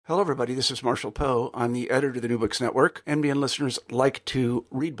Hello, everybody. This is Marshall Poe. I'm the editor of the New Books Network. NBN listeners like to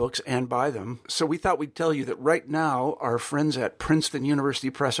read books and buy them. So we thought we'd tell you that right now, our friends at Princeton University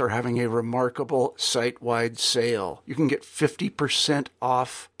Press are having a remarkable site-wide sale. You can get 50%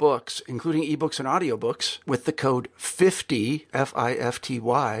 off books, including ebooks and audiobooks, with the code 50,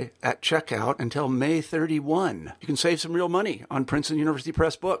 F-I-F-T-Y, at checkout until May 31. You can save some real money on Princeton University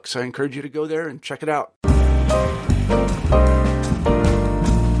Press books. I encourage you to go there and check it out.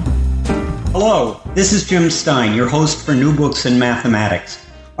 Hello, this is Jim Stein, your host for New Books in Mathematics.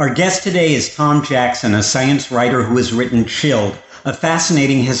 Our guest today is Tom Jackson, a science writer who has written Chilled, a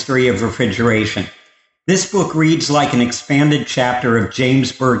fascinating history of refrigeration. This book reads like an expanded chapter of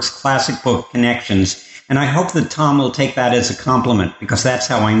James Burke's classic book, Connections, and I hope that Tom will take that as a compliment, because that's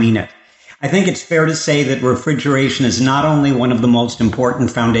how I mean it. I think it's fair to say that refrigeration is not only one of the most important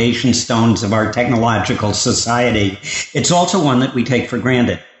foundation stones of our technological society, it's also one that we take for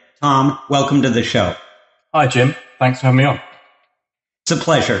granted. Tom, welcome to the show. Hi, Jim. Thanks for having me on. It's a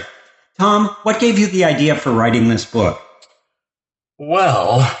pleasure. Tom, what gave you the idea for writing this book?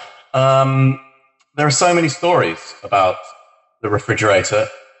 Well, there are so many stories about the refrigerator,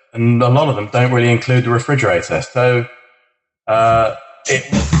 and a lot of them don't really include the refrigerator. So the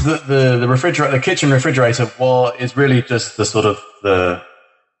refrigerator, the kitchen refrigerator, is really just the sort of the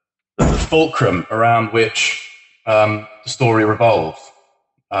fulcrum around which the story revolves.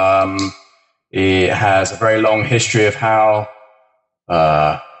 It has a very long history of how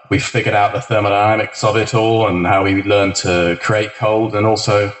we figured out the thermodynamics of it all and how we learned to create cold. And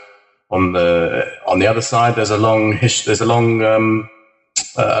also on the other side, there's a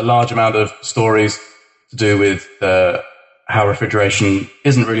large amount of stories to do with how refrigeration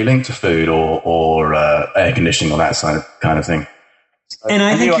isn't really linked to food or air conditioning or that kind of thing. So, and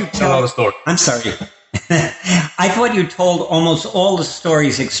I think you tell a lot of stories. I'm sorry. I thought you told almost all the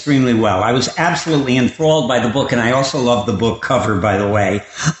stories extremely well. I was absolutely enthralled by the book, and I also love the book cover, by the way.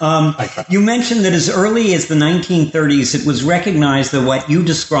 You mentioned that as early as the 1930s, it was recognized that what you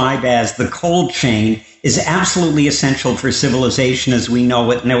describe as the cold chain is absolutely essential for civilization as we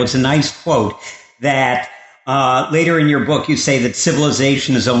know it. And there was a nice quote that later in your book, you say that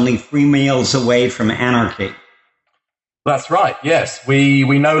civilization is only 3 meals away from anarchy. That's right, yes. We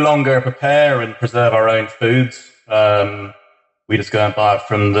no longer prepare and preserve our own foods. We just go and buy it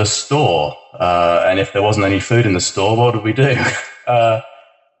from the store. And if there wasn't any food in the store, what would we do?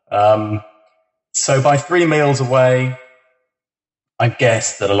 So by 3 meals away, I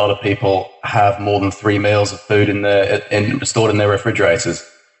guess that a lot of people have more than 3 meals of food stored in their refrigerators.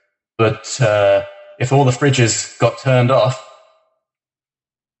 But if all the fridges got turned off,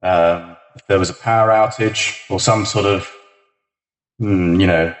 if there was a power outage or some sort of,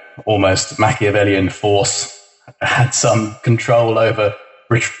 almost Machiavellian force had some control over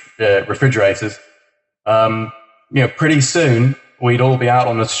refrigerators, pretty soon we'd all be out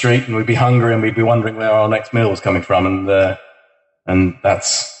on the street and we'd be hungry and we'd be wondering where our next meal was coming from. And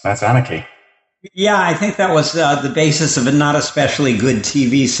that's anarchy. Yeah, I think that was the basis of a not especially good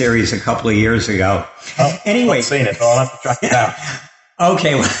TV series a couple of years ago. Anyway, I've seen it, but I'll have to track it down.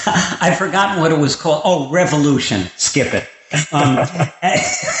 Okay, well, I've forgotten what it was called. Oh, Revolution. Skip it.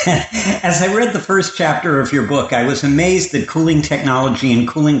 As I read the first chapter of your book, I was amazed that cooling technology and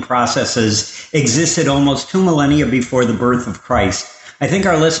cooling processes existed almost 2 millennia before the birth of Christ. I think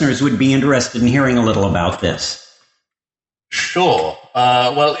our listeners would be interested in hearing a little about this. Sure.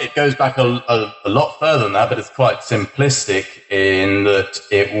 Well, it goes back a lot further than that, but it's quite simplistic in that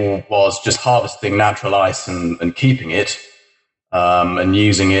it was just harvesting natural ice and keeping it. And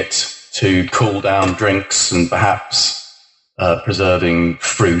using it to cool down drinks and perhaps preserving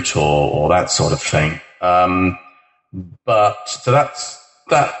fruit or that sort of thing. But so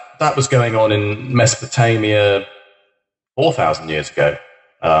that was going on in Mesopotamia 4,000 years ago.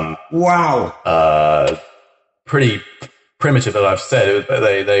 Wow. Pretty primitive, as I've said.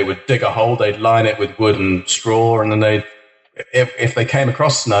 They would dig a hole, they'd line it with wood and straw, and then if they came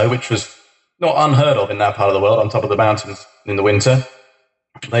across snow, which was not unheard of in that part of the world, on top of the mountains in the winter,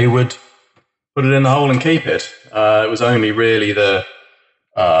 they would put it in the hole and keep it. It was only really the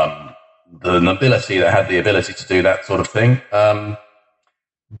nobility that had the ability to do that sort of thing.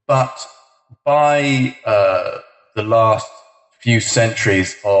 But by the last few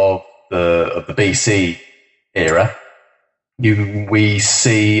centuries of the BC era, we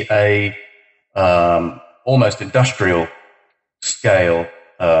see a almost industrial scale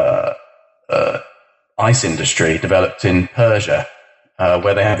ice industry developed in Persia,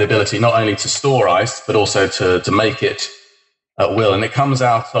 where they have the ability not only to store ice, but also to make it at will. And it comes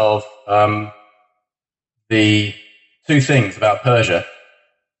out of the two things about Persia.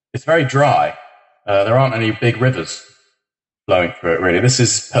 it's very dry. There aren't any big rivers flowing through it, really. This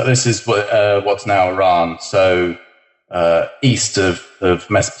is what's now Iran. So east of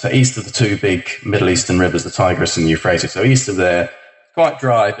east of the two big Middle Eastern rivers, the Tigris and the Euphrates. So east of there, it's quite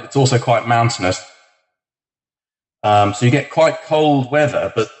dry, but it's also quite mountainous. So you get quite cold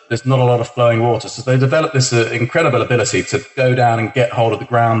weather, but there's not a lot of flowing water. So they developed this incredible ability to go down and get hold of the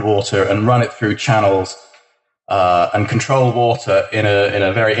groundwater and run it through channels and control water in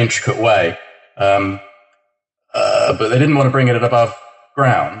a very intricate way. But they didn't want to bring it above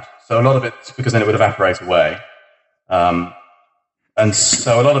ground. So a lot of it's because then it would evaporate away. And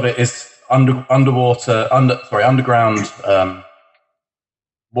so a lot of it is underground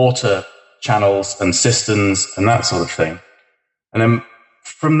water channels and cisterns and that sort of thing. And then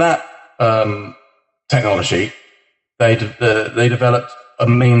from that technology, they developed a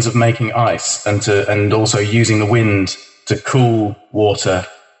means of making ice and also using the wind to cool water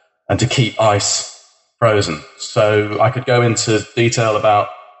and to keep ice frozen. So I could go into detail about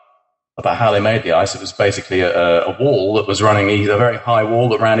how they made the ice. It was basically a wall that was running, a very high wall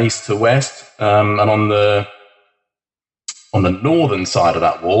that ran east to west, and on the northern side of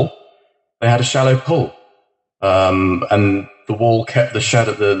that wall, they had a shallow pool, and the wall kept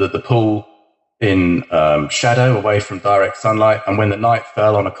the pool in shadow, away from direct sunlight. And when the night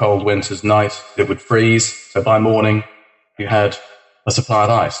fell on a cold winter's night, it would freeze. So by morning, you had a supply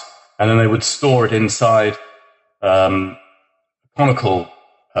of ice. And then they would store it inside conical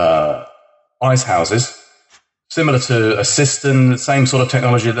ice houses, similar to a cistern, the same sort of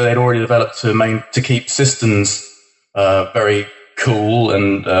technology that they'd already developed to keep cisterns very cool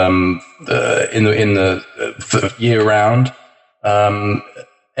and in the year round.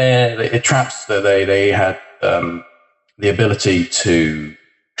 It traps that they had the ability to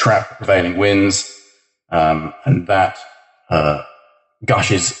trap prevailing winds, and that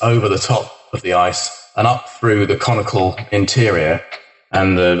gushes over the top of the ice and up through the conical interior,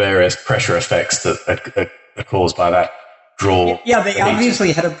 and the various pressure effects that are caused by that draw. Yeah, they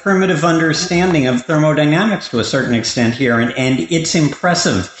obviously had a primitive understanding of thermodynamics to a certain extent here, and it's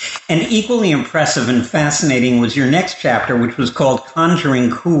impressive. And equally impressive and fascinating was your next chapter, which was called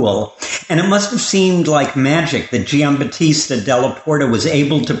Conjuring Cool. And it must have seemed like magic that Giambattista della Porta was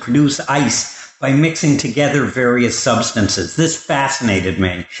able to produce ice by mixing together various substances. This fascinated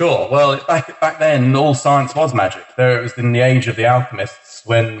me. Sure. Well, back then, all science was magic. It was in the age of the alchemists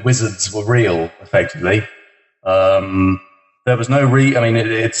when wizards were real, effectively. There was no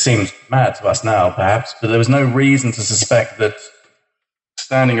it seems mad to us now, perhaps, but there was no reason to suspect that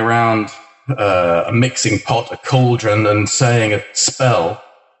standing around a mixing pot, a cauldron, and saying a spell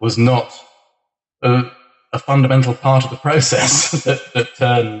was not a fundamental part of the process that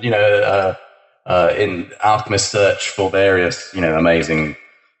turned, in alchemist search for various, amazing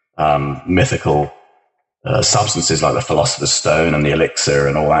mythical substances like the Philosopher's Stone and the elixir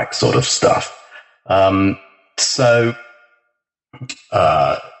and all that sort of stuff. So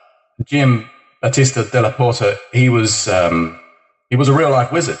Giambattista della Porta, he was a real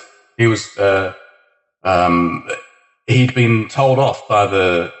life wizard. He was he'd been told off by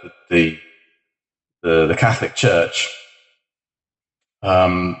the Catholic Church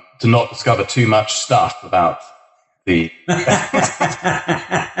to not discover too much stuff about because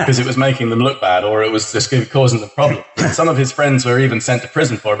it was making them look bad, or it was just causing them problems. Some of his friends were even sent to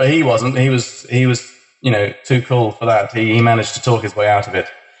prison for it, but he wasn't. He was too cool for that. He managed to talk his way out of it.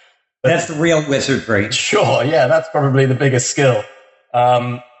 But that's the real wizardry. Sure, yeah, that's probably the biggest skill.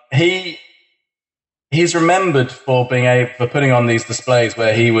 He's remembered for putting on these displays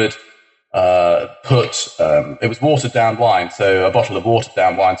where he would put it was watered down wine, so a bottle of watered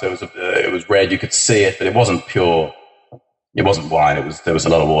down wine. So it was red, you could see it, but it wasn't pure. It wasn't wine. There was a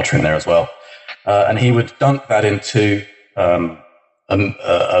lot of water in there as well, and he would dunk that into a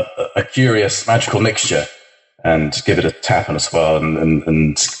curious magical mixture and give it a tap and a swirl,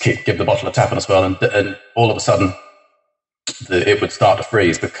 and give the bottle a tap and a swirl, and all of a sudden it would start to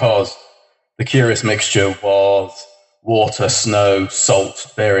freeze because the curious mixture was water, snow,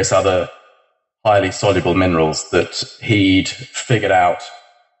 salt, various other highly soluble minerals that he'd figured out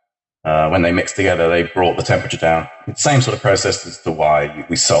when they mixed together. They brought the temperature down. It's the same sort of process as to why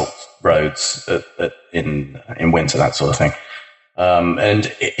we salt roads in winter, that sort of thing. And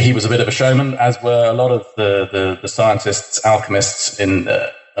he was a bit of a showman, as were a lot of the scientists, alchemists in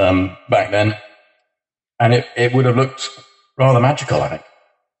back then. And it would have looked rather magical, I think.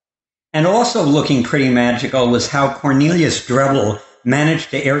 And also looking pretty magical was how Cornelius Drebbel managed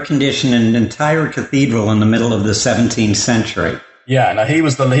to air condition an entire cathedral in the middle of the 17th century. Yeah, no, he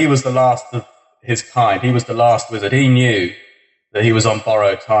was the last of his kind. He was the last wizard. He knew that he was on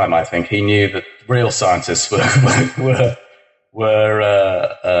borrowed time. I think he knew that real scientists were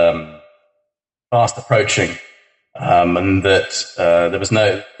fast approaching, and that there was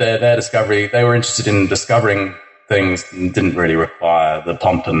no their discovery. They were interested in discovering things and didn't really require the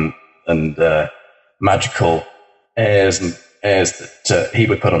pomp and magical airs that he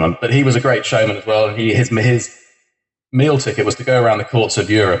would put on them. But he was a great showman as well. His meal ticket was to go around the courts of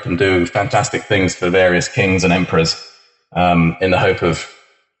Europe and do fantastic things for various kings and emperors, in the hope of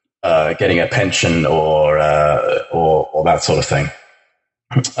getting a pension or that sort of thing.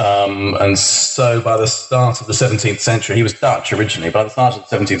 And so by the start of the 17th century, he was Dutch originally, but by the start of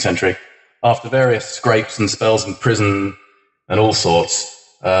the 17th century, after various scrapes and spells in prison and all sorts,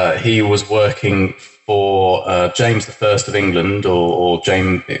 he was working for James I of England, or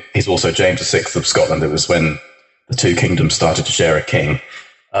James. He's also James VI of Scotland. It was when the two kingdoms started to share a king.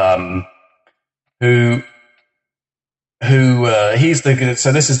 So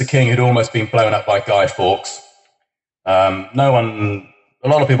this is the king who'd almost been blown up by Guy Fawkes. A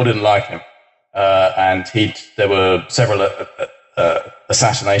lot of people didn't like him, and there were several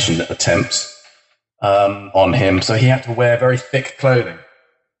assassination attempts on him. So he had to wear very thick clothing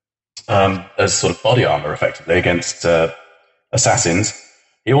as sort of body armor, effectively, against assassins.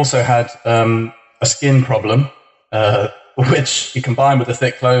 He also had a skin problem, which he combined with the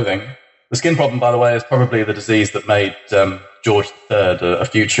thick clothing. The skin problem, by the way, is probably the disease that made George III, a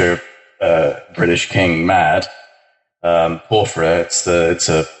future British king, mad. Porphyria,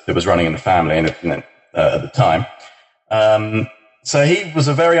 it was running in the family at the time. So he was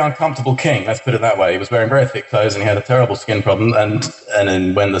a very uncomfortable king, let's put it that way. He was wearing very thick clothes and he had a terrible skin problem. And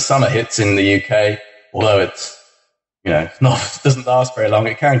then when the summer hits in the UK, although it doesn't last very long,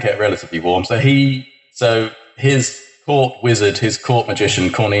 it can get relatively warm. So his court wizard, his court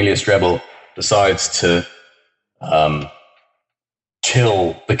magician, Cornelius Drebbel, decides to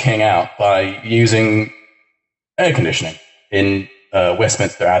chill the king out by using air conditioning in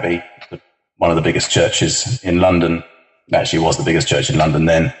Westminster Abbey, one of the biggest churches in London. Actually, was the biggest church in London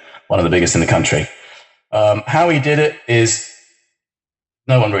then, one of the biggest in the country. How he did it is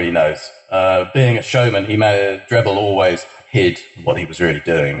no one really knows. Being a showman, Drebbel always hid what he was really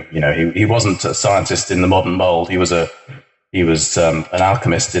doing. He wasn't a scientist in the modern mold. He was an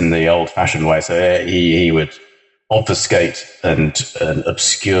alchemist in the old-fashioned way. So he would obfuscate and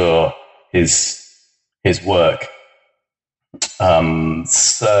obscure his work.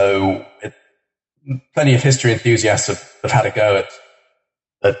 Plenty of history enthusiasts have had a go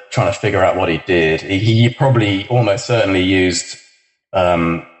at trying to figure out what he did. He probably almost certainly used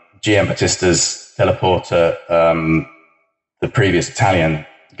Giambattista's teleporter, the previous Italian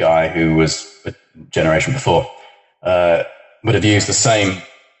guy who was a generation before, would have used the same,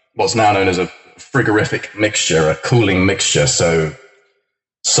 what's now known as a frigorific mixture, a cooling mixture. So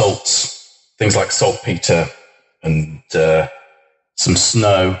salts, things like saltpeter and some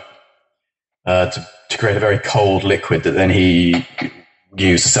snow, to create a very cold liquid that then he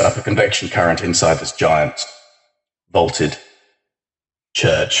used to set up a convection current inside this giant vaulted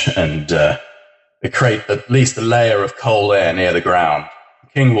church and create at least a layer of cold air near the ground. The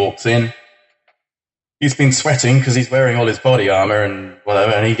king walks in. He's been sweating because he's wearing all his body armor and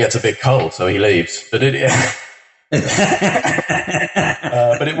whatever, and he gets a bit cold, so he leaves. But it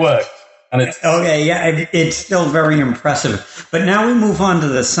worked. And it's still very impressive. But now we move on to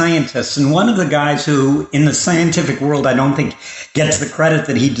the scientists. And one of the guys who, in the scientific world, I don't think gets the credit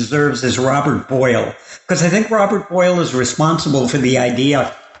that he deserves is Robert Boyle. Because I think Robert Boyle is responsible for the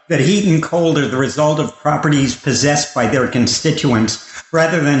idea that heat and cold are the result of properties possessed by their constituents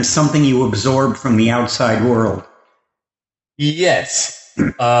rather than something you absorb from the outside world. Yes.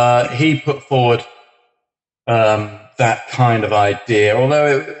 He put forward that kind of idea,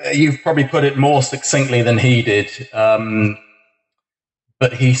 although you've probably put it more succinctly than he did. But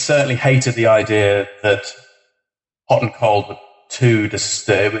he certainly hated the idea that hot and cold were two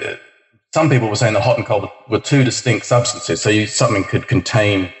distinct. Some people were saying that hot and cold were two distinct substances, so something could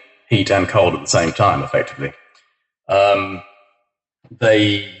contain heat and cold at the same time, effectively.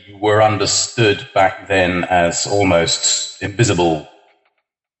 They were understood back then as almost invisible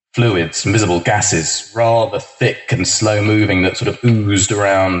fluids, invisible gases, rather thick and slow-moving that sort of oozed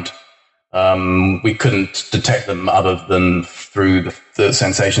around. We couldn't detect them other than through the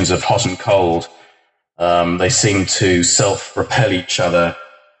sensations of hot and cold. They seemed to self-repel each other.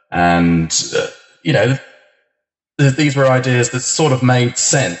 And, these were ideas that sort of made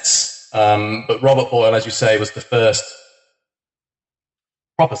sense. But Robert Boyle, as you say, was the first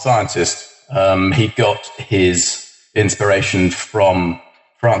proper scientist. He got his inspiration from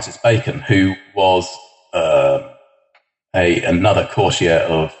Francis Bacon, who was another courtier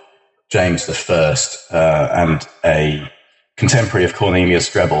of James I and a contemporary of Cornelius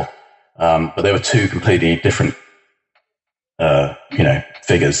Drebbel, but they were two completely different,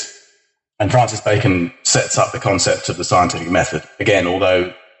 figures. And Francis Bacon sets up the concept of the scientific method again,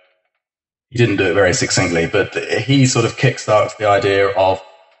 although he didn't do it very succinctly, but he sort of kickstarts the idea of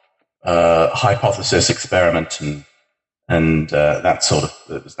hypothesis, experiment, and that sort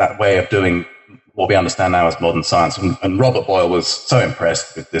of that way of doing what we understand now as modern science. And Robert Boyle was so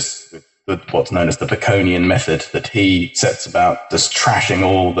impressed with this, with what's known as the Baconian method, that he sets about just trashing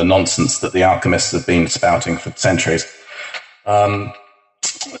all the nonsense that the alchemists have been spouting for centuries.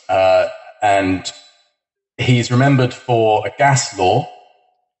 And he's remembered for a gas law.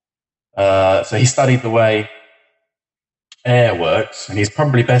 So he studied the way air works, and he's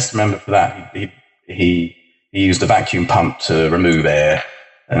probably best remembered for that. He used a vacuum pump to remove air,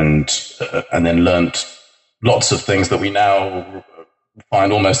 and then learnt lots of things that we now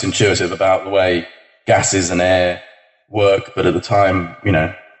find almost intuitive about the way gases and air work. But at the time,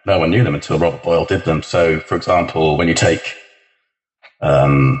 no one knew them until Robert Boyle did them. So, for example, when you take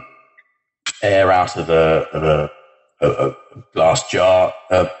air out of a glass jar,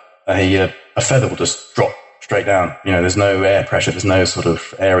 a feather will just drop straight down. There's no air pressure, there's no sort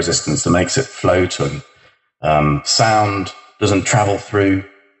of air resistance that makes it float, and sound doesn't travel through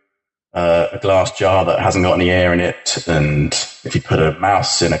a glass jar that hasn't got any air in it. And if you put a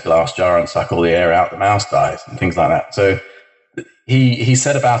mouse in a glass jar and suck all the air out, the mouse dies, and things like that. So he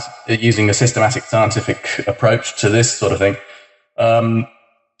said about using a systematic scientific approach to this sort of thing. And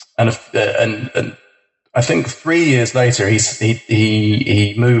I think 3 years later,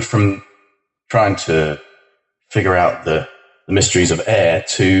 he moved from trying to figure out the mysteries of air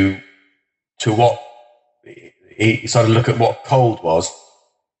to what he started to look at what cold was.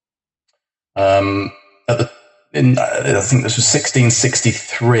 I think this was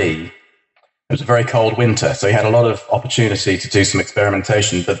 1663. It was a very cold winter, so he had a lot of opportunity to do some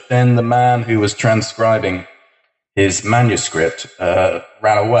experimentation. But then the man who was transcribing his manuscript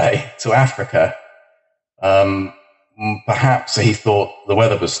ran away to Africa. Perhaps he thought the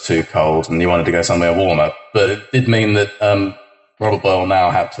weather was too cold and he wanted to go somewhere warmer. But it did mean that Robert Boyle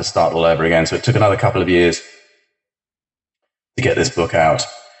now had to start all over again. So it took another couple of years to get this book out.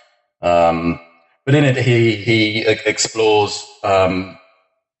 But in it, he explores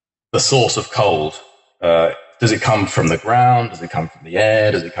the source of cold. Does it come from the ground? Does it come from the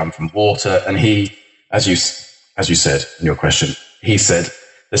air? Does it come from water? And he, as you said in your question, he said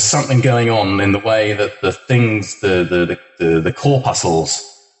there's something going on in the way that the things, the corpuscles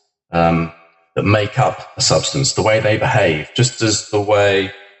that make up a substance, the way they behave, just as the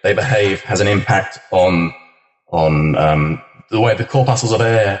way they behave has an impact on the way the corpuscles of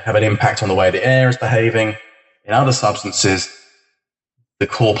air have an impact on the way the air is behaving. In other substances, the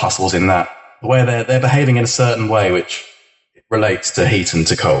corpuscles in that, the way they're behaving in a certain way, which relates to heat and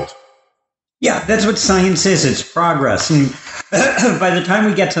to cold. Yeah, that's what science is. It's progress. And by the time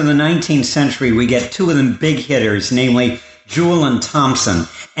we get to the 19th century, we get two of them big hitters, namely Joule and Thomson.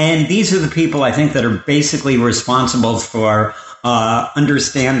 And these are the people, I think, that are basically responsible for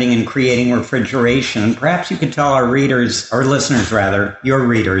understanding and creating refrigeration. Perhaps you could tell our readers, or listeners rather, your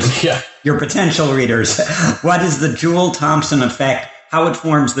readers, your potential readers, what is the Joule-Thomson effect, how it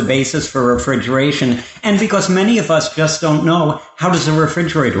forms the basis for refrigeration, and because many of us just don't know, how does a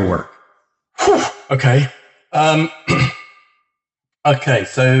refrigerator work? Okay. Okay,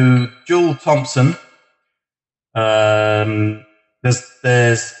 so Joule-Thomson, there's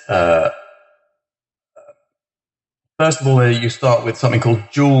first of all, you start with something called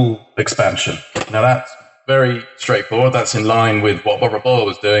Joule expansion. Now, that's very straightforward. That's in line with what Robert Boyle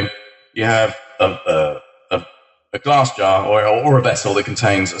was doing. You have a glass jar or a vessel that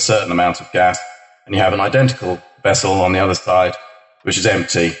contains a certain amount of gas, and you have an identical vessel on the other side, which is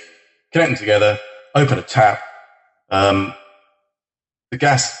empty. Connect them together, open a tap. The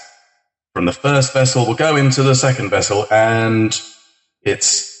gas from the first vessel will go into the second vessel, and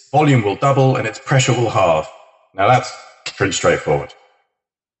its volume will double and its pressure will halve. Now, that's pretty straightforward.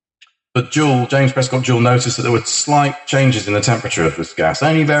 But James Prescott Joule noticed that there were slight changes in the temperature of this gas,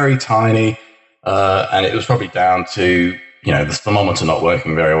 only very tiny, and it was probably down to, the thermometer not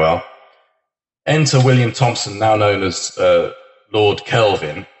working very well. Enter William Thomson, now known as Lord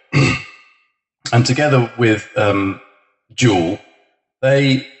Kelvin, and together with Joule,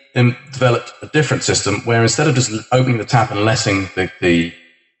 they developed a different system where instead of just opening the tap and letting the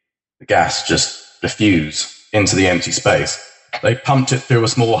gas just diffuse into the empty space, they pumped it through a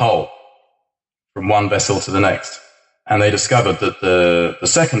small hole from one vessel to the next. And they discovered that the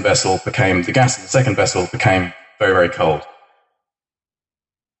gas in the second vessel became very, very cold.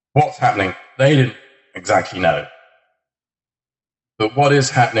 What's happening? They didn't exactly know. But what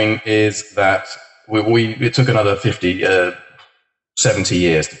is happening is that it took another 70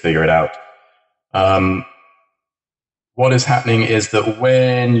 years to figure it out. What is happening is that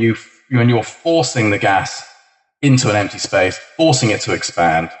when you're forcing the gas into an empty space, forcing it to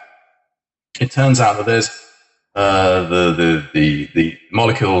expand, it turns out that there's the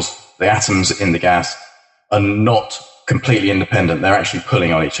molecules, the atoms in the gas are not completely independent. They're actually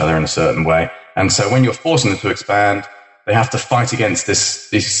pulling on each other in a certain way. And so when you're forcing them to expand, they have to fight against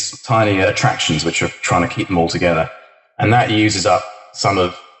these tiny attractions which are trying to keep them all together. And that uses up some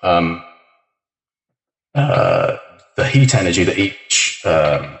of the heat energy that each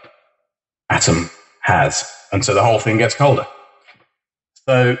atom has. And so the whole thing gets colder.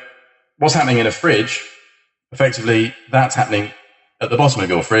 So what's happening in a fridge, effectively, that's happening at the bottom of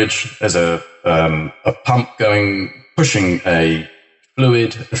your fridge. There's a pump pushing a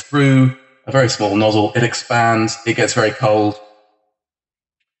fluid through a very small nozzle. It expands. It gets very cold.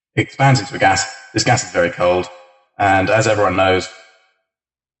 It expands into a gas. This gas is very cold. And as everyone knows,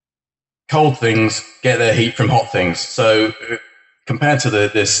 cold things get their heat from hot things. So compared to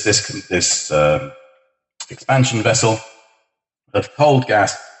this expansion vessel of cold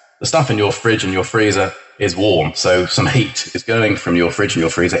gas, the stuff in your fridge and your freezer is warm. So some heat is going from your fridge and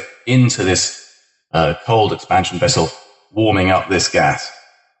your freezer into this cold expansion vessel, warming up this gas.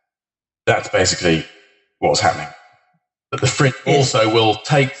 That's basically what's happening. But the fridge also will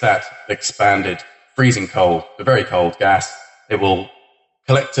take that expanded, freezing cold, the very cold gas. It will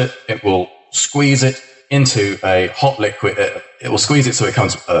collect it. It will squeeze it into a hot liquid. It will squeeze it so it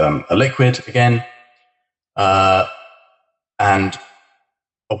becomes a liquid again, and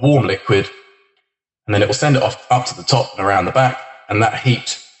a warm liquid. And then it will send it off up to the top and around the back. And that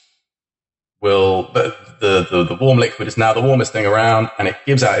heat will, the warm liquid is now the warmest thing around, and it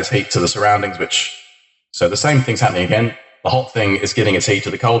gives out its heat to the surroundings, so the same thing's happening again. The hot thing is giving its heat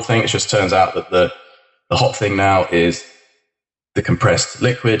to the cold thing. It just turns out that the hot thing now is the compressed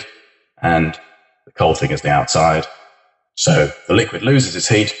liquid, and the cold thing is the outside. So the liquid loses its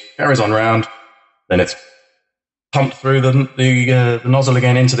heat, carries on round, then it's pumped through the nozzle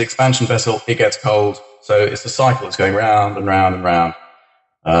again into the expansion vessel. It gets cold. So it's the cycle that's going round and round and round.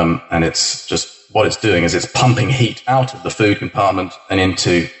 And it's just what it's doing is it's pumping heat out of the food compartment and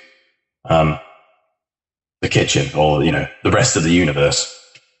into the kitchen, or the rest of the universe.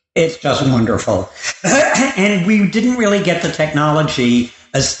 It's just wonderful. And we didn't really get the technology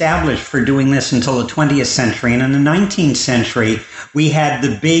established for doing this until the 20th century. And in the 19th century, we had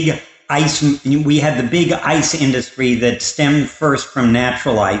the big ice industry that stemmed first from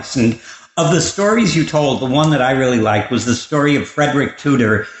natural ice. And of the stories you told, the one that I really liked was the story of Frederick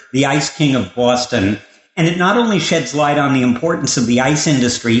Tudor, the Ice King of Boston. And it not only sheds light on the importance of the ice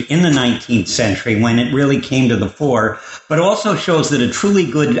industry in the 19th century when it really came to the fore, but also shows that a truly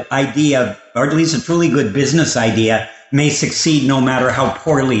good idea, or at least a truly good business idea, may succeed no matter how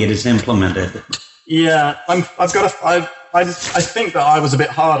poorly it is implemented. Yeah, I think that I was a bit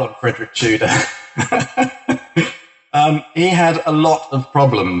hard on Frederick Tudor. He had a lot of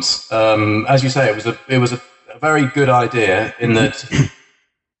problems. As you say, it was a very good idea in that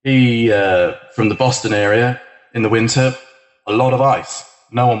he, from the Boston area in the winter, a lot of ice.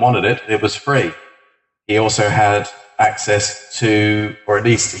 No one wanted it. It was free. He also had access to, or at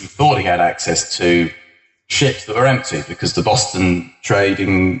least he thought he had access to, ships that were empty, because the Boston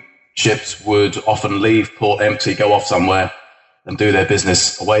trading ships would often leave port empty, go off somewhere and do their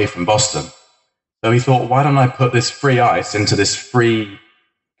business away from Boston. So he thought, why don't I put this free ice into this free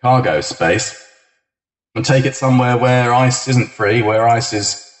cargo space and take it somewhere where ice isn't free, where ice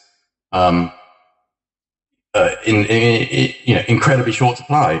is incredibly short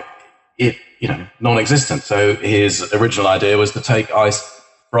supply, non-existent. So his original idea was to take ice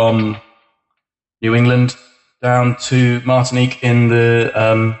from New England down to Martinique in the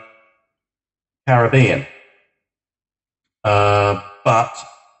Caribbean. But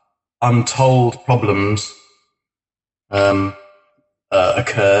untold problems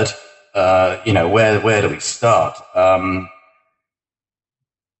occurred. Where do we start?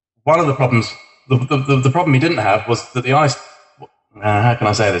 One of the problems, the problem he didn't have was that the ice, how can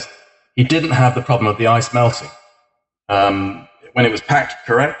I say this? He didn't have the problem of the ice melting. When it was packed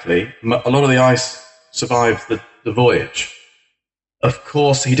correctly, a lot of the ice survived the voyage. Of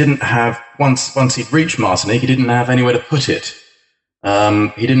course, he didn't have, once he'd reached Martinique, he didn't have anywhere to put it.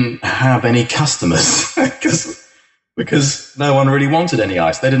 He didn't have any customers because no one really wanted any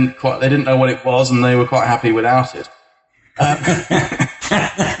ice. They didn't know what it was, and they were quite happy without it.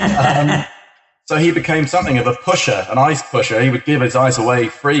 So he became something of a pusher, an ice pusher. He would give his ice away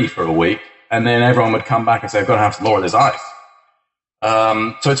free for a week, and then everyone would come back and say, I've got to have some more of this ice.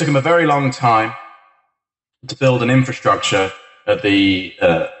 So it took him a very long time to build an infrastructure in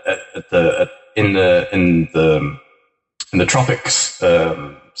the tropics.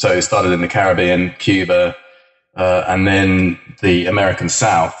 So he started in the Caribbean, Cuba, and then the American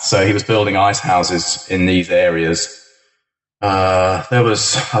South. So he was building ice houses in these areas. There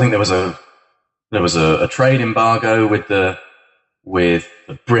was a trade embargo with the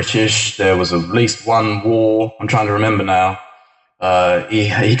British. There was at least one war. I'm trying to remember now.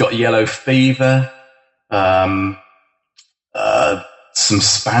 He got yellow fever. Some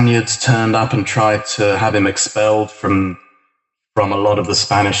Spaniards turned up and tried to have him expelled from a lot of the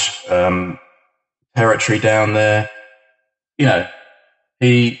Spanish territory down there. You know,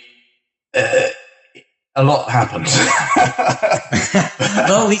 a lot happened.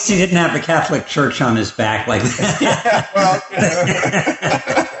 Well, at least he didn't have the Catholic Church on his back like that. Yeah,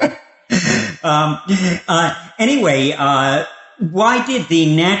 well, anyway, why did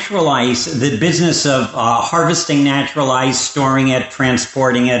the natural ice, the business of harvesting natural ice, storing it,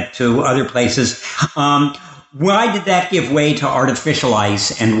 transporting it to other places, why did that give way to artificial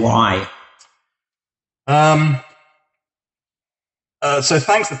ice, and why? So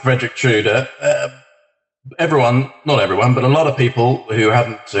thanks to Frederick Truder, not everyone, but a lot of people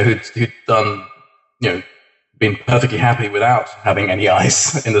who'd done, been perfectly happy without having any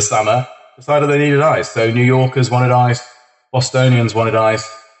ice in the summer, decided they needed ice. So New Yorkers wanted ice. Bostonians wanted ice,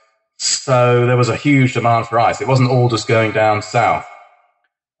 so there was a huge demand for ice. It wasn't all just going down south.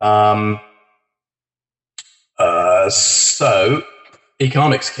 So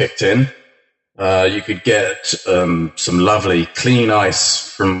economics kicked in. You could get some lovely clean ice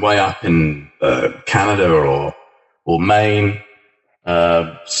from way up in Canada or Maine.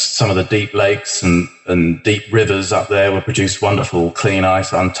 Some of the deep lakes and deep rivers up there would produce wonderful clean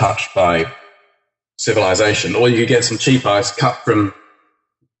ice, untouched by civilization, or you could get some cheap ice cut from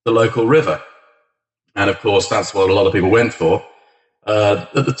the local river. And of course, that's what a lot of people went for.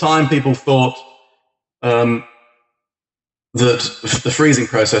 At the time, people thought that the freezing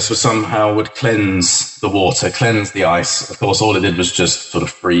process would cleanse the water, cleanse the ice. Of course, all it did was just sort of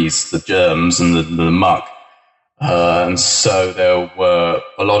freeze the germs and the muck. And so there were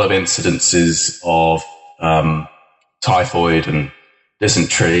a lot of incidences of typhoid and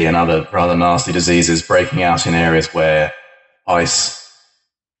dysentery and other rather nasty diseases breaking out in areas where ice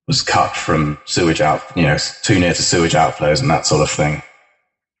was cut from sewage too near to sewage outflows and that sort of thing.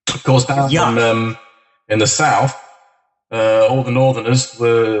 Of course, down in the South, all the Northerners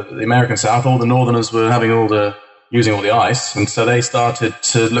the American South, all the Northerners were using all the ice, and so they started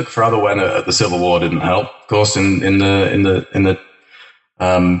to look for other ways. The Civil War didn't help, of course, in the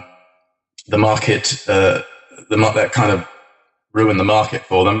market, that kind of ruined the market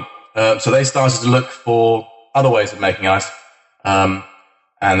for them. So they started to look for other ways of making ice, and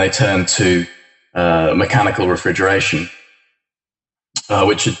they turned to mechanical refrigeration,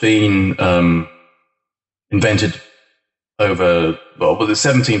 which had been invented the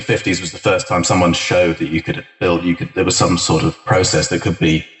 1750s was the first time someone showed that there was some sort of process that could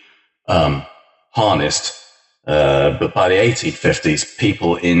be harnessed. But by the 1850s,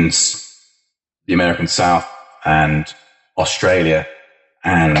 people in the American South and Australia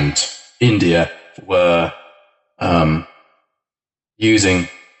and India were using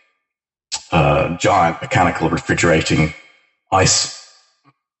giant mechanical refrigerating ice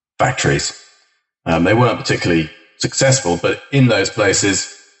factories. They weren't particularly successful, but in those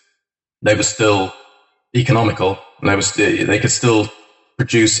places, they were still economical, and they could still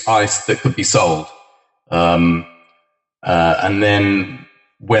produce ice that could be sold. And then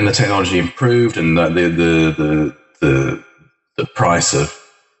when the technology improved and the price of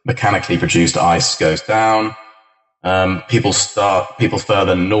mechanically produced ice goes down, people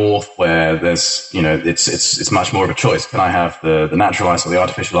further north where there's, it's much more of a choice. Can I have the natural ice or the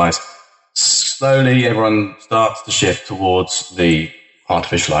artificial ice? Slowly, everyone starts to shift towards the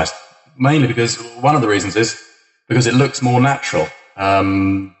artificial ice, mainly because one of the reasons is because it looks more natural.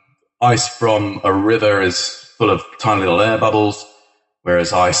 Ice from a river is full of tiny little air bubbles,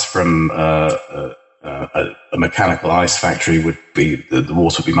 whereas ice from a mechanical ice factory would be, the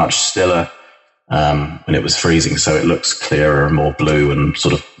water would be much stiller when it was freezing, so it looks clearer and more blue and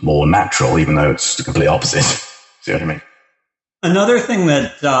sort of more natural, even though it's the complete opposite. See what I mean? Another thing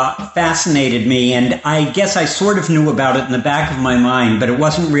that fascinated me, and I guess I sort of knew about it in the back of my mind, but it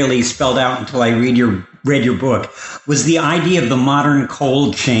wasn't really spelled out until I read your book, was the idea of the modern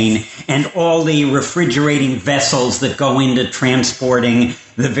cold chain and all the refrigerating vessels that go into transporting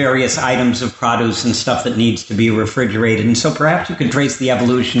the various items of produce and stuff that needs to be refrigerated. And so perhaps you could trace the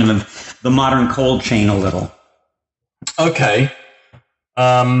evolution of the modern cold chain a little. Okay.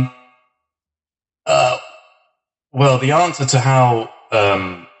 Well, the answer to how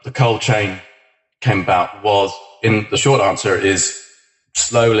the cold chain came about the short answer is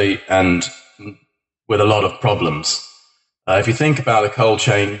slowly and with a lot of problems. If you think about the cold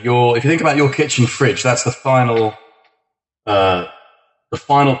chain, if you think about your kitchen fridge, that's the final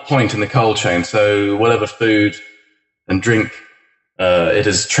point in the cold chain. So whatever food and drink it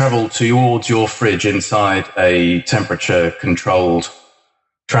has traveled towards your fridge inside a temperature-controlled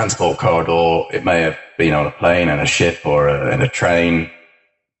transport corridor. It may have been on a plane and a ship or in a train,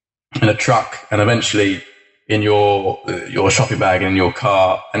 in a truck, and eventually in your shopping bag and in your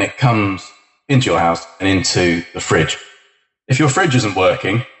car, and it comes into your house and into the fridge. If your fridge isn't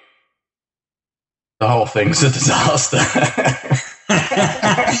working, the whole thing's a disaster.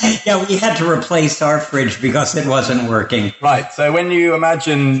 Yeah, we had to replace our fridge because it wasn't working. Right. So when you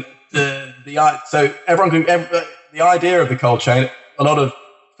imagine the idea of the cold chain, a lot of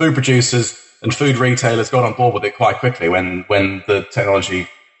food producers and food retailers got on board with it quite quickly when the technology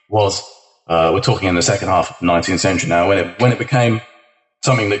was. We're talking in the second half of the 19th century now. When it became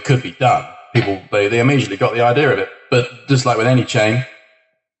something that could be done, people they immediately got the idea of it. But just like with any chain,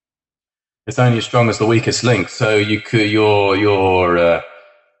 it's only as strong as the weakest link. So your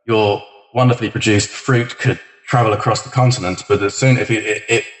wonderfully produced fruit could travel across the continent, but as soon if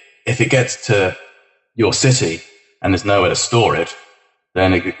it gets to your city and there's nowhere to store it,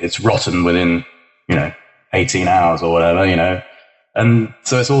 then it's rotten within 18 hours or whatever, and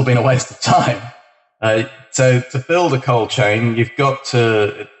so it's all been a waste of time. So to build a cold chain, you've got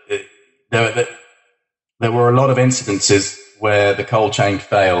to. There were a lot of incidences where the cold chain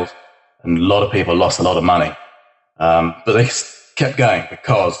failed, and a lot of people lost a lot of money. But they kept going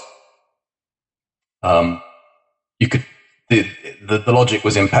because you could. The logic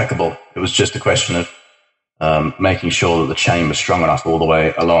was impeccable. It was just a question of making sure that the chain was strong enough all the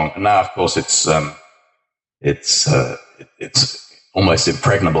way along. And now, of course, it's almost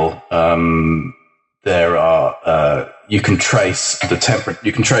impregnable. You can trace the temperature.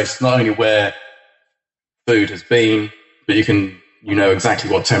 You can trace not only where food has been, but you know exactly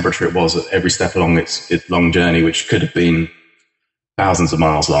what temperature it was at every step along its long journey, which could have been thousands of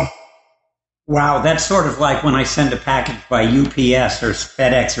miles long. Wow, that's sort of like when I send a package by UPS or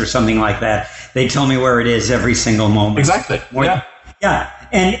FedEx or something like that. They tell me where it is every single moment. Exactly. Yeah.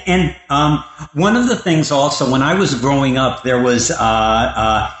 And one of the things also, when I was growing up, there was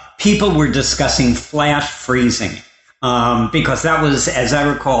people were discussing flash freezing. Because that was, as I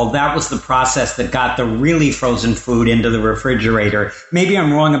recall, that was the process that got the really frozen food into the refrigerator. Maybe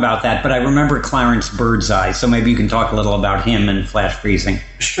I'm wrong about that, but I remember Clarence Birdseye, so maybe you can talk a little about him and flash freezing.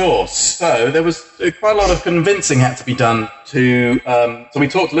 Sure. So there was quite a lot of convincing had to be done to... so we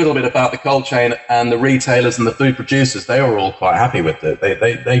talked a little bit about the cold chain, and the retailers and the food producers. They were all quite happy with it.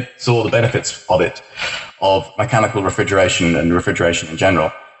 They saw the benefits of it, of mechanical refrigeration and refrigeration in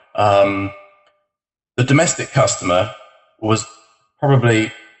general. The domestic customer was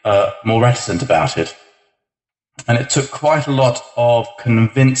probably more reticent about it. And it took quite a lot of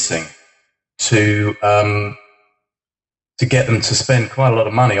convincing to get them to spend quite a lot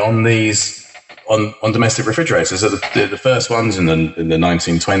of money on on domestic refrigerators. So the first ones in the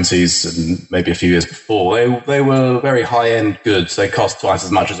 1920s and maybe a few years before, they were very high-end goods. They cost twice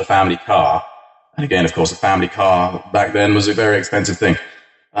as much as a family car. And again, of course, a family car back then was a very expensive thing.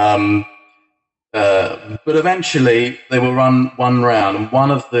 But eventually they will run one round, and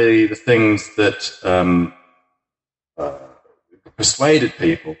one of the things that persuaded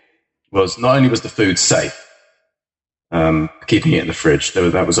people was not only was the food safe, keeping it in the fridge.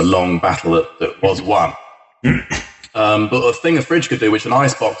 That was a long battle that was won. But a thing a fridge could do, which an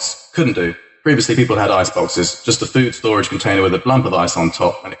icebox couldn't do. Previously, people had ice boxes, just a food storage container with a lump of ice on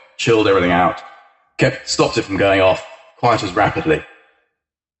top, and it chilled everything out, stopped it from going off quite as rapidly.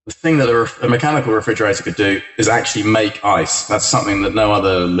 The thing that a mechanical refrigerator could do is actually make ice. That's something that no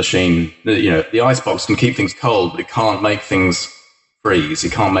other machine, the icebox can keep things cold, but it can't make things freeze.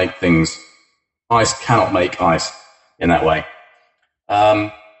 It can't make things, ice cannot make ice in that way.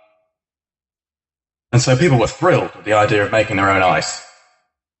 And so people were thrilled with the idea of making their own ice,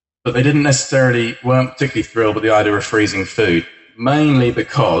 but they weren't particularly thrilled with the idea of freezing food, mainly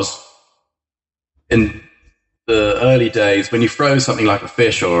because in the early days, when you froze something like a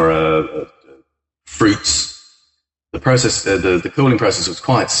fish or fruits, the process, the cooling process was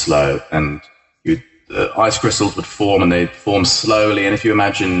quite slow, and ice crystals would form, and they'd form slowly. And if you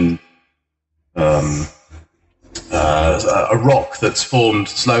imagine a rock that's formed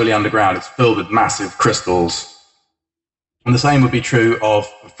slowly underground. It's filled with massive crystals. And the same would be true of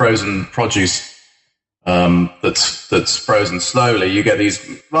frozen produce that's frozen slowly. You get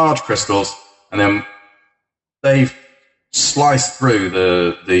these large crystals, and then they've sliced through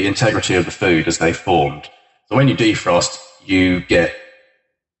the integrity of the food as they formed. So when you defrost, you get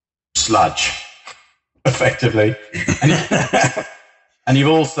sludge, effectively. And you've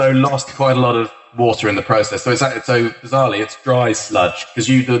also lost quite a lot of water in the process. So bizarrely, it's dry sludge, because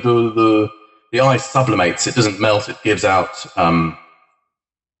the ice sublimates. It doesn't melt. It gives out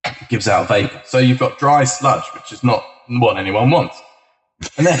vapor. So you've got dry sludge, which is not what anyone wants.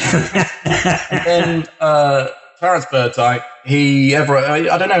 And then Clarence Birdseye,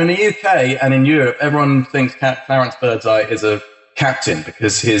 I don't know, in the UK and in Europe, everyone thinks Clarence Birdseye is a captain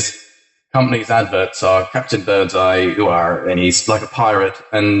because his company's adverts are Captain Birdseye, and he's like a pirate,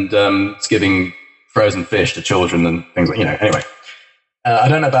 and it's giving frozen fish to children and things like, anyway. I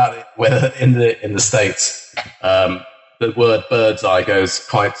don't know about it, whether in the States the word Birdseye goes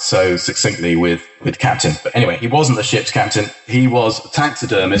quite so succinctly with captain. But anyway, he wasn't the ship's captain. He was a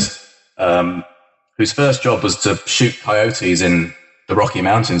taxidermist whose first job was to shoot coyotes in the Rocky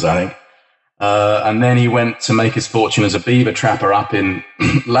Mountains, I think. And then he went to make his fortune as a beaver trapper up in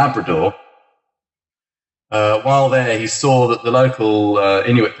Labrador. While there, he saw that the local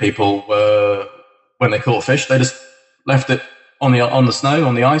Inuit people were, when they caught fish, they just left it on the snow,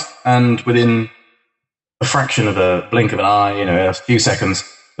 on the ice, and within a fraction of a blink of an eye, a few seconds,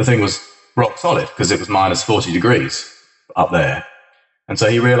 the thing was rock solid because it was minus 40 degrees up there. And so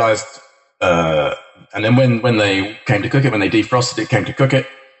he realized, and then when they came to cook it, when they defrosted it, came to cook it,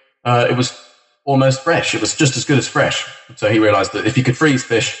 it was almost fresh. It was just as good as fresh. So he realized that if you could freeze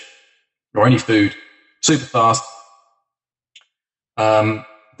fish or any food super fast,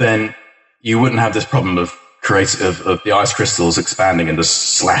 then you wouldn't have this problem of the ice crystals expanding and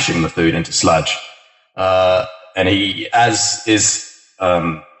just slashing the food into sludge. And he, as is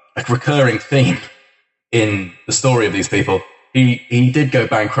a recurring theme in the story of these people, he did go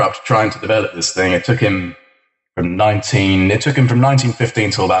bankrupt trying to develop this thing. It took him from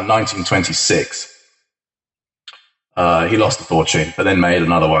 1915 till about 1926. He lost a fortune, but then made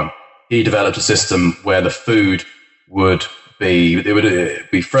another one. He developed a system where the food would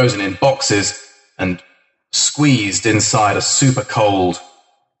be frozen in boxes and squeezed inside a super cold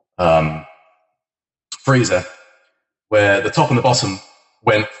freezer, where the top and the bottom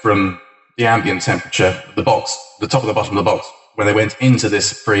went from the ambient temperature of the box. The top and the bottom of the box, when they went into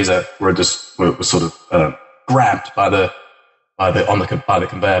this freezer, were sort of grabbed by the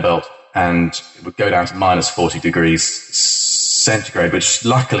conveyor belt, and it would go down to minus 40 degrees centigrade, which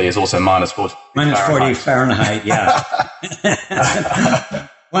luckily is also minus 40 Fahrenheit, yeah.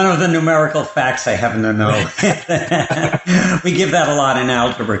 One of the numerical facts I happen to know. We give that a lot in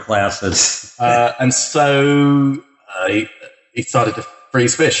algebra classes. And so he started to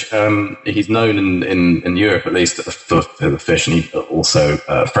freeze fish. He's known in Europe, at least, for the fish, and also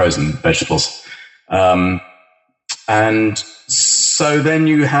frozen vegetables. And so then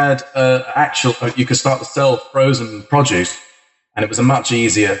you had you could start to sell frozen produce, and it was a much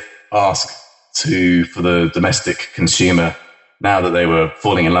easier ask for the domestic consumer, now that they were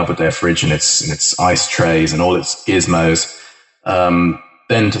falling in love with their fridge and its ice trays and all its gizmos,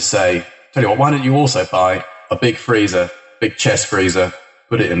 then to say, tell you what, why don't you also buy a big freezer, big chest freezer,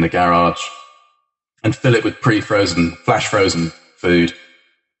 put it in the garage, and fill it with pre-frozen, flash-frozen food.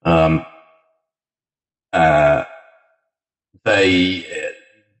 There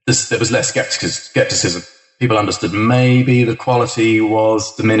was less skepticism. People understood maybe the quality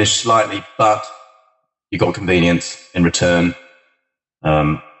was diminished slightly, but you got convenience in return.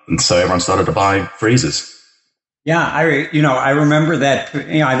 And so everyone started to buy freezers. Yeah, I remember that.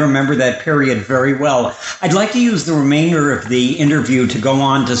 I remember that period very well. I'd like to use the remainder of the interview to go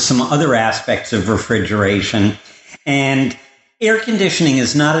on to some other aspects of refrigeration. And air conditioning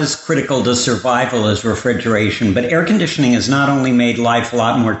is not as critical to survival as refrigeration, but air conditioning has not only made life a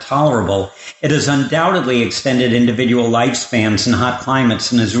lot more tolerable, it has undoubtedly extended individual lifespans in hot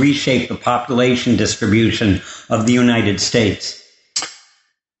climates and has reshaped the population distribution of the United States.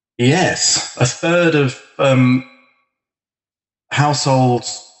 Yes, a third of household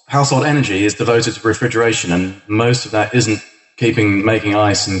energy is devoted to refrigeration, and most of that isn't making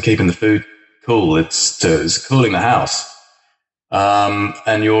ice and keeping the food cool. It's cooling the house.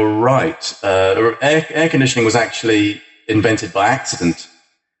 And you're right. Air conditioning was actually invented by accident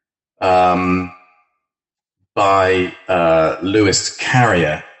by Lewis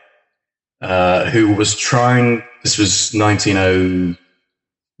Carrier, who was trying. This was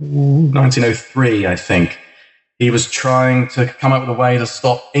 1903, I think. he was trying to come up with a way to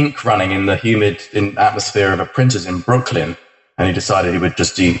stop ink running in the humid atmosphere of a printer's in Brooklyn, and he decided he would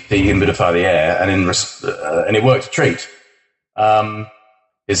just dehumidify the air, and it worked a treat.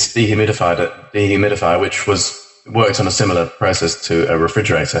 His dehumidifier, which worked on a similar process to a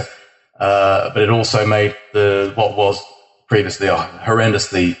refrigerator, but it also made what was previously a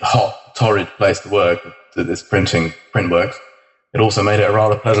horrendously hot, torrid place to work, this print works. It also made it a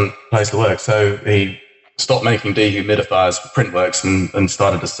rather pleasant place to work. So he stopped making dehumidifiers for Printworks and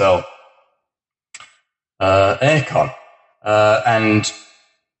started to sell aircon. And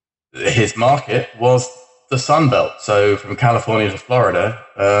his market was the Sun Belt. So from California to Florida,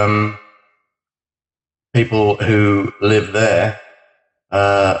 people who live there,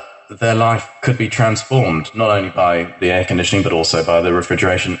 their life could be transformed not only by the air conditioning, but also by the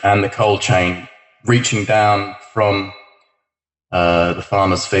refrigeration and the cold chain reaching down from the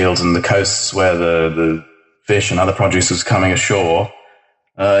farmers' fields and the coasts where the fish and other produce was coming ashore.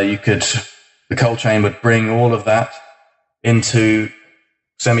 The cold chain would bring all of that into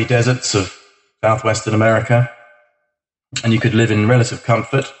semi-deserts of southwestern America, and you could live in relative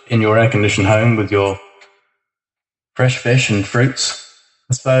comfort in your air-conditioned home with your fresh fish and fruits.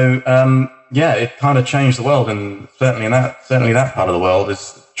 So, it kind of changed the world, and certainly that part of the world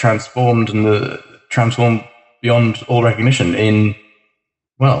is transformed transformed beyond all recognition in,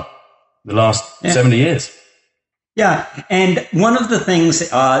 the last 70 years. Yeah, and one of the things,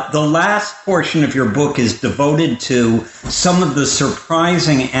 the last portion of your book is devoted to some of the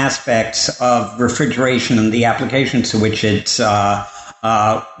surprising aspects of refrigeration and the applications to which it's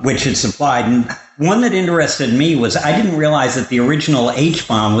applied. And one that interested me was I didn't realize that the original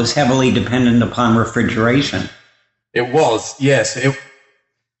H-bomb was heavily dependent upon refrigeration. It was, yes.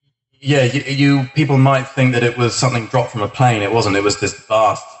 People might think that it was something dropped from a plane. It wasn't. It was this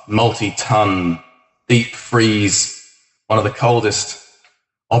vast, multi-ton, deep freeze, one of the coldest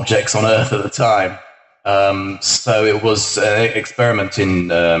objects on Earth at the time. So it was an experiment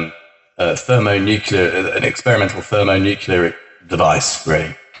in an experimental thermonuclear device,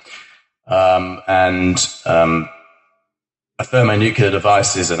 really. A thermonuclear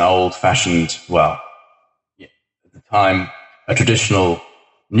device is an old-fashioned, at the time, a traditional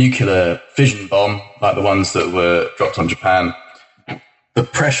nuclear fission bomb, like the ones that were dropped on Japan. The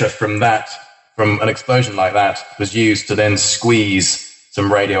pressure from an explosion like that was used to then squeeze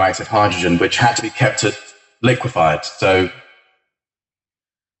some radioactive hydrogen, which had to be kept liquefied. So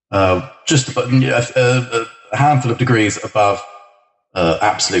just about a handful of degrees above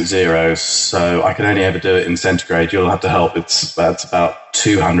absolute zero. So I can only ever do it in centigrade. You'll have to help. That's about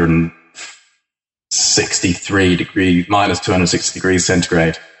 263 degrees, minus 260 degrees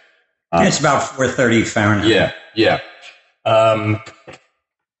centigrade. It's about 430 Fahrenheit. Yeah.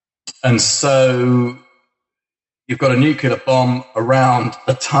 And so you've got a nuclear bomb around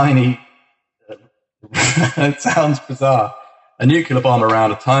a tiny, it sounds bizarre, a nuclear bomb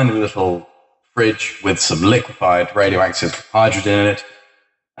around a tiny little fridge with some liquefied radioactive hydrogen in it,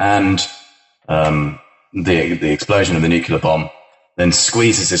 and the explosion of the nuclear bomb then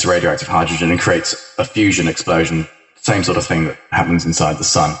squeezes this radioactive hydrogen and creates a fusion explosion, same sort of thing that happens inside the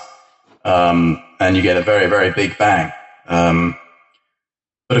sun. And you get a very, very big bang.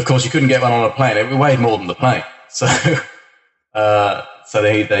 But of course, you couldn't get one on a plane. It weighed more than the plane. So,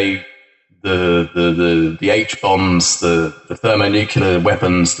 the H-bombs, the thermonuclear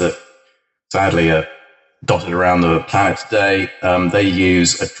weapons that sadly are dotted around the planet today, they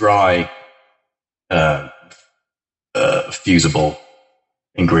use a dry, fusible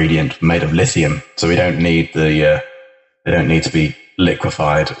ingredient made of lithium. So they don't need to be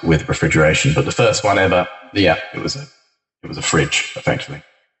liquefied with refrigeration. But the first one ever, it was a fridge, effectively.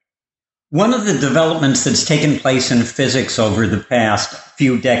 One of the developments that's taken place in physics over the past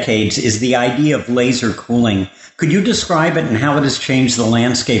few decades is the idea of laser cooling. Could you describe it and how it has changed the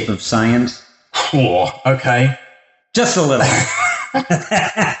landscape of science? Oh, okay. Just a little.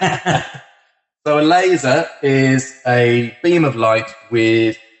 So a laser is a beam of light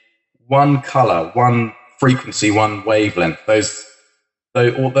with one color, one frequency, one wavelength.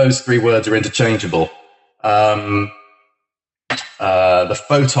 All those three words are interchangeable. The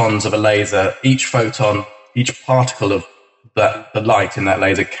photons of a laser, each particle of the light in that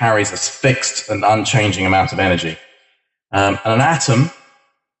laser carries a fixed and unchanging amount of energy. And an atom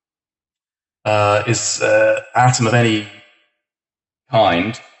is atom of any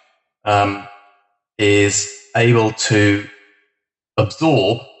kind is able to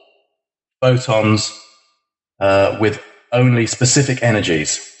absorb photons with only specific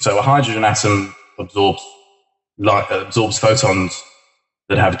energies. So a hydrogen atom absorbs photons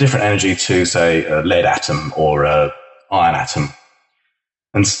that have different energy to, say, a lead atom or a iron atom.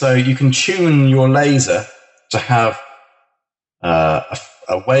 And so you can tune your laser to have a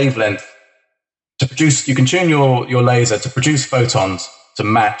wavelength to produce. You can tune your laser to produce photons to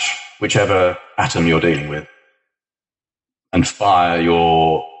match whichever atom you're dealing with, and fire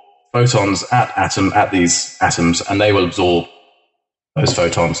your photons at these atoms, and they will absorb those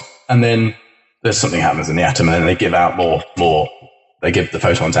photons. And then there's something happens in the atom, and then they give out more. They give the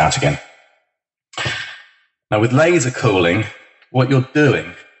photons out again. Now, with laser cooling, what you're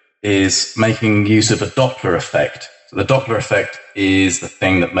doing is making use of a Doppler effect. So the Doppler effect is the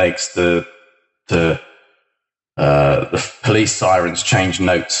thing that makes the police sirens change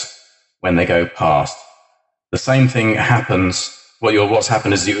notes when they go past. The same thing happens. What's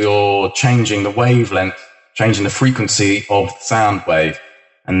happened is you're changing the wavelength, changing the frequency of the sound wave,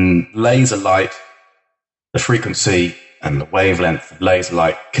 and laser light, the frequency and the wavelength of laser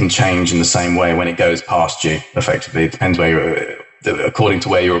light can change in the same way when it goes past you. Effectively, it depends according to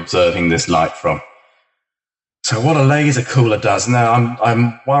where you're observing this light from. So what a laser cooler does, now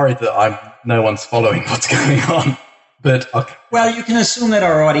I'm worried that no one's following what's going on. But okay. Well, you can assume that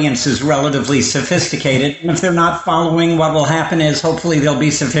our audience is relatively sophisticated, and if they're not following, what will happen is hopefully they'll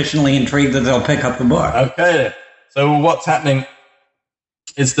be sufficiently intrigued that they'll pick up the book. Okay. So what's happening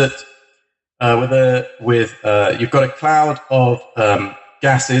is that you've got a cloud of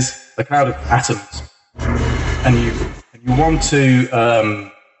gases, a cloud of atoms, and you want to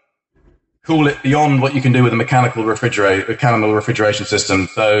cool it beyond what you can do with a mechanical refrigeration system.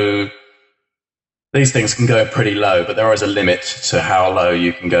 So these things can go pretty low, but there is a limit to how low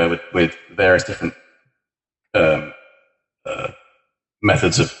you can go with various different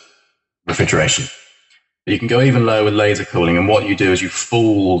methods of refrigeration. But you can go even low with laser cooling, and what you do is you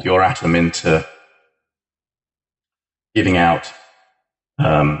fool your atom into giving out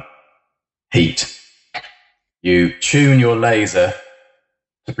heat. You tune your laser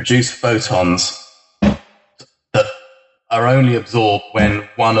to produce photons that are only absorbed when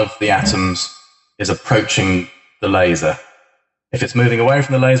one of the atoms is approaching the laser. If it's moving away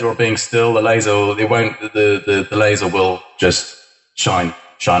from the laser or being still, the laser will just shine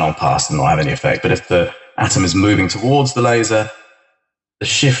on past and not have any effect. But if the atom is moving towards the laser, the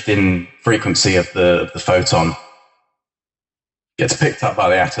shift in frequency of the photon gets picked up by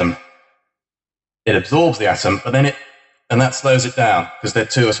the atom. It absorbs the atom, but then that slows it down, because they're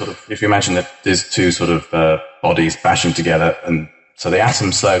two sort of, if you imagine that there's two sort of bodies bashing together, and so the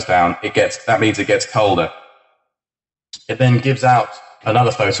atom slows down. That means it gets colder. It then gives out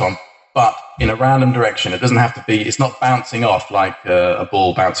another photon, but in a random direction. It doesn't have to be. It's not bouncing off like a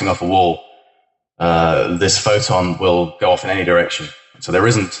ball bouncing off a wall. This photon will go off in any direction. So there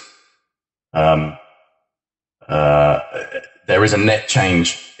isn't. There is a net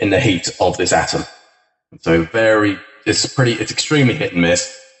change in the heat of this atom. So it's extremely hit and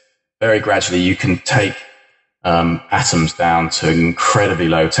miss. Very gradually, you can take atoms down to incredibly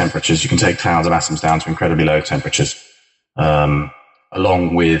low temperatures. You can take clouds of atoms down to incredibly low temperatures,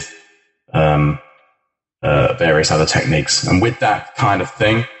 along with various other techniques. And with that kind of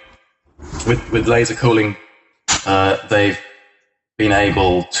thing, with laser cooling, they've been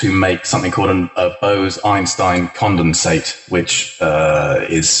able to make something called a Bose-Einstein condensate, which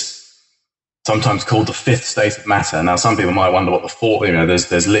is sometimes called the fifth state of matter. Now, some people might wonder what the fourth,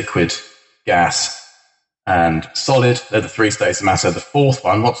 there's liquid, gas, and solid. They're the three states of matter. The fourth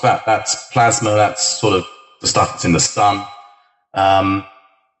one, what's that? That's plasma. That's sort of the stuff that's in the sun. And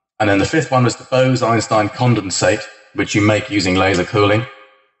then the fifth one was the Bose-Einstein condensate, which you make using laser cooling.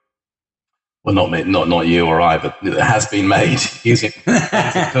 Well, not you or I, but it has been made using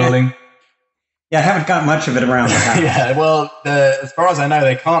laser cooling. Yeah, I haven't got much of it around the house. Yeah, well, as far as I know,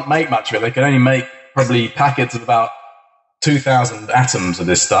 they can't make much of it. They can only make probably packets of about 2,000 atoms of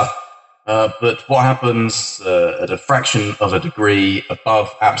this stuff. But what happens at a fraction of a degree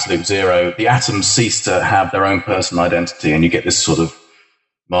above absolute zero, the atoms cease to have their own personal identity, and you get this sort of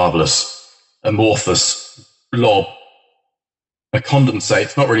marvelous, amorphous blob. A condensate,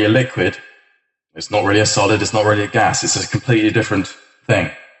 it's not really a liquid. It's not really a solid. It's not really a gas. It's a completely different thing.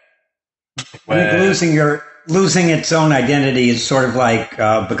 Losing its own identity is sort of like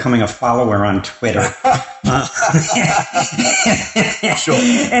becoming a follower on Twitter. Sure.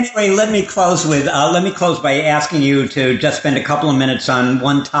 Anyway, let me close by asking you to just spend a couple of minutes on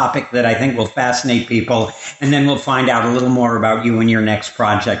one topic that I think will fascinate people, and then we'll find out a little more about you and your next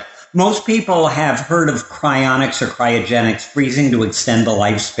project. Most people have heard of cryonics or cryogenics, freezing to extend the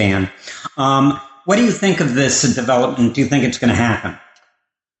lifespan. What do you think of this development? Do you think it's going to happen?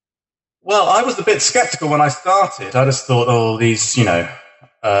 Well, I was a bit skeptical when I started. I just thought, these,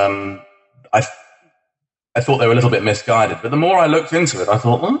 I thought they were a little bit misguided. But the more I looked into it, I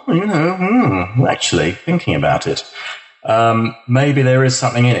thought, actually, thinking about it, maybe there is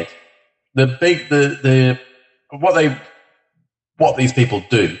something in it. What these people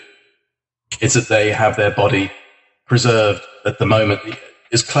do is that they have their body preserved at the moment,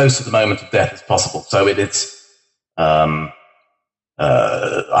 as close to the moment of death as possible. So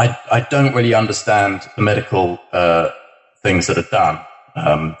I don't really understand the medical things that are done,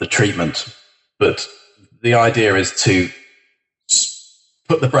 the treatment, but the idea is to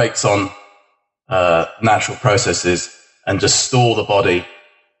put the brakes on natural processes and just store the body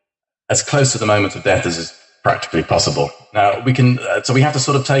as close to the moment of death as is practically possible. Now we can, so we have to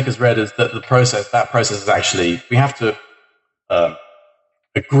sort of take as read as that that process is actually, we have to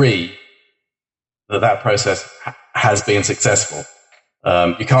agree that process has been successful.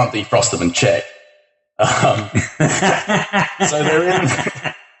 You can't defrost them and check. So they're in.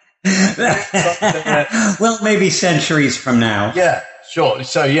 Well, maybe centuries from now. Yeah, sure.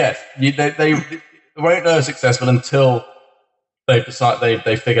 So yes, they won't know it's successful until they've decided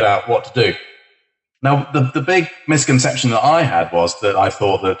they figured out what to do. Now, the big misconception that I had was that I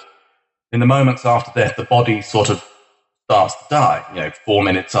thought that in the moments after death, the body sort of starts to die. 4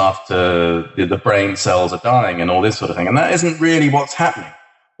 minutes after the brain cells are dying and all this sort of thing. And that isn't really what's happening.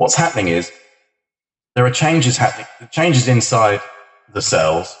 What's happening is there are changes inside the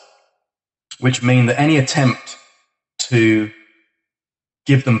cells, which mean that any attempt to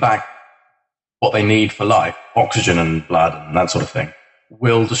give them back what they need for life, oxygen and blood and that sort of thing,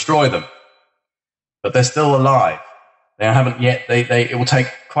 will destroy them. But they're still alive. They haven't yet. It will take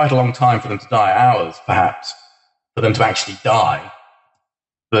quite a long time for them to die, hours perhaps, for them to actually die.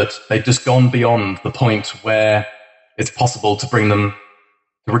 But they've just gone beyond the point where it's possible to bring them,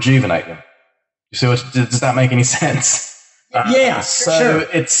 to rejuvenate them. You see does that make any sense? Yeah, so sure.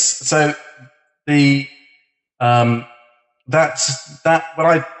 That's when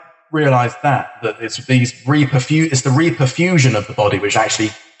I realized that it's the reperfusion of the body which actually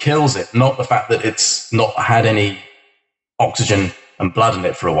kills it, not the fact that it's not had any oxygen and blood in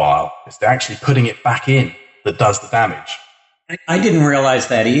it for a while. It's actually putting it back in that does the damage. I didn't realize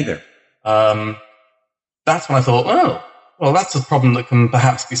that either. That's when I thought, well, that's a problem that can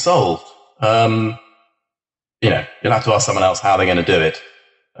perhaps be solved. You'll have to ask someone else how they're going to do it.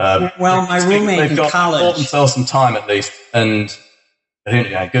 Well, my roommate in college bought themselves some time at least, and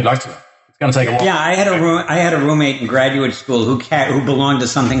good luck to them. It's going to take a while. Yeah, I had a roommate in graduate school who belonged to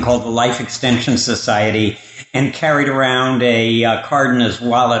something called the Life Extension Society and carried around a card in his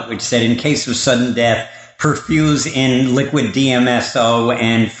wallet which said, "In case of sudden death, perfuse in liquid DMSO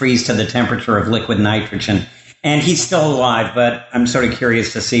and freeze to the temperature of liquid nitrogen." And he's still alive, but I'm sort of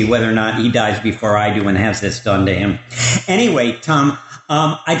curious to see whether or not he dies before I do and has this done to him. Anyway, Tom,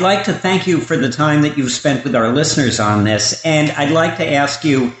 I'd like to thank you for the time that you've spent with our listeners on this, and I'd like to ask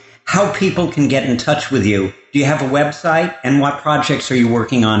you how people can get in touch with you. Do you have a website, and what projects are you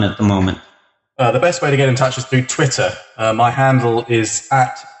working on at the moment? The best way to get in touch is through Twitter. My handle is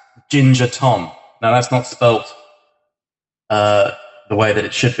 @GingerTom. Now, that's not spelt the way that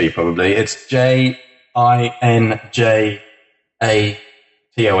it should be, probably. It's JINJATOM.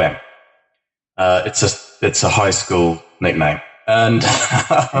 It's a high school nickname. And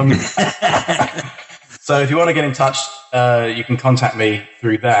so if you want to get in touch, you can contact me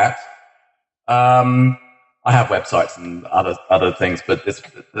through that. I have websites and other things, but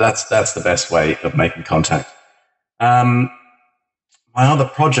that's the best way of making contact. My other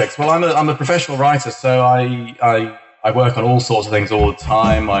projects, well, I'm a professional writer, so I work on all sorts of things all the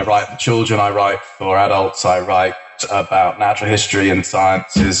time. I write for children, I write for adults, I write about natural history and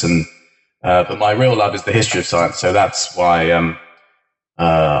sciences, and but my real love is the history of science. So that's why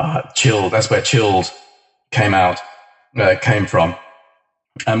Chilled. That's where Chilled came from.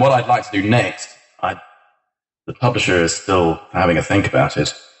 And what I'd like to do next, the publisher is still having a think about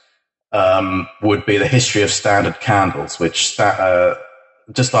it, would be the history of standard candles, which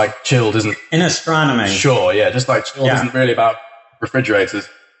just like Chilled isn't in astronomy. Sure, yeah, just like Chilled isn't really about refrigerators.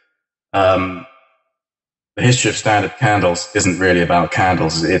 The history of standard candles isn't really about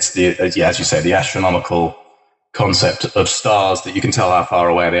candles. It's as you say, the astronomical concept of stars that you can tell how far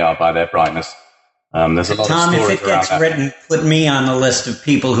away they are by their brightness. There's a lot of stories around that. Tom, if it gets written, put me on the list of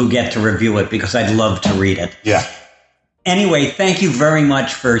people who get to review it, because I'd love to read it. Yeah. Anyway, thank you very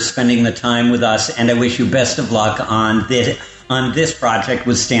much for spending the time with us, and I wish you best of luck on this project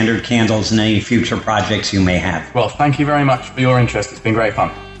with Standard Candles and any future projects you may have. Well, thank you very much for your interest. It's been great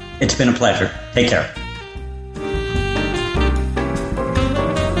fun. It's been a pleasure. Take care.